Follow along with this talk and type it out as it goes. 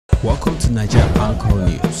Welcome to Nigeria Anchor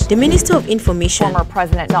News. The Minister of Information, former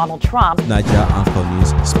President Donald Trump. Nigeria Anchor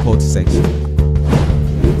News Sports Section.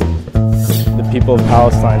 The people of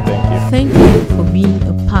Palestine, thank you. Thank you for being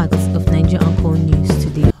a part of Nigeria Anchor News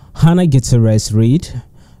today. Halyna Gutierrez-Reed,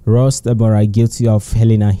 roast Armourer guilty of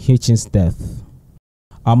Halyna Hutchins' death.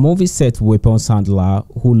 A movie set weapons handler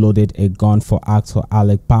who loaded a gun for actor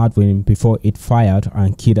Alec Baldwin before it fired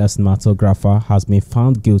and killed a cinematographer has been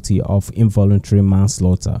found guilty of involuntary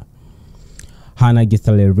manslaughter. Halyna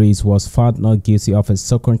Gutierrez-Reed was found not guilty of a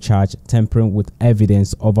second charge, tampering with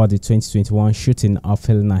evidence over the 2021 shooting of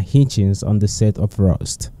Halyna Hutchins on the set of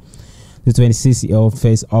Roast. The 26-year-old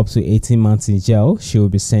faced up to 18 months in jail. She will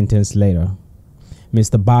be sentenced later.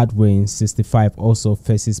 Mr Baldwin, 65, also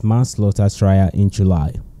faces manslaughter trial in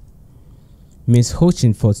July. Ms.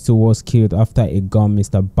 Hutchins, 42, was killed after a gun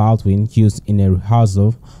Mr Baldwin used in a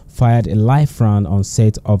rehearsal fired a live round on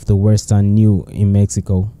set of the Western New in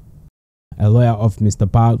Mexico. A lawyer of Mr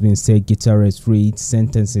Baldwin said Gutierrez-Reed's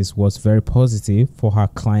sentences was very positive for her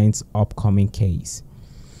client's upcoming case.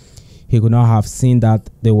 He could not have seen that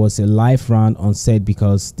there was a live round on set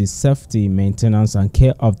because the safety, maintenance and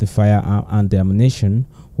care of the firearm and the ammunition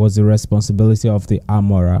was the responsibility of the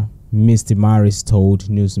Armourer, Misty Marris told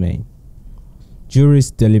newsmen. Juries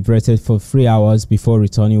deliberated for 3 hours before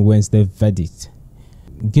returning Wednesday's verdict.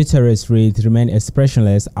 Gutierrez-Reed remained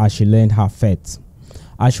expressionless as she learned her fate.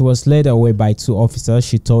 As she was led away by 2 officers,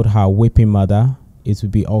 she told her weeping mother it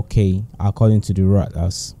would be okay, according to the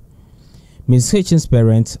Reuters. Ms. Hutchins'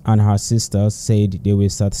 parents and her sister said they were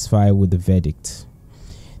satisfied with the verdict.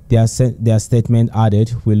 Their statement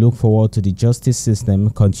added, "We look forward to the justice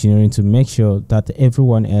system continuing to make sure that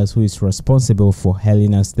everyone else who is responsible for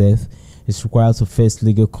Halyna's death is required to face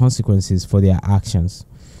legal consequences for their actions.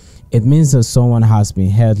 It means that someone has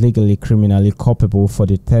been held legally criminally culpable for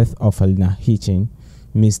the death of Halyna Hutchins,"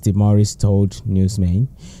 Misty Marris told newsmen.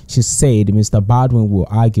 She said Mr Baldwin will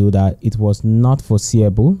argue that it was not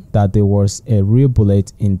foreseeable that there was a real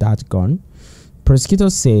bullet in that gun.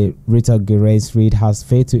 Prosecutors say Gutierrez-Reed has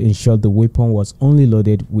failed to ensure the weapon was only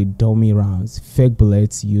loaded with dummy rounds, fake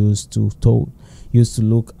bullets used to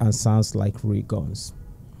look and sound like real guns.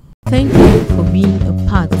 Thank you for being a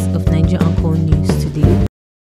part of Nigeria Anchor News.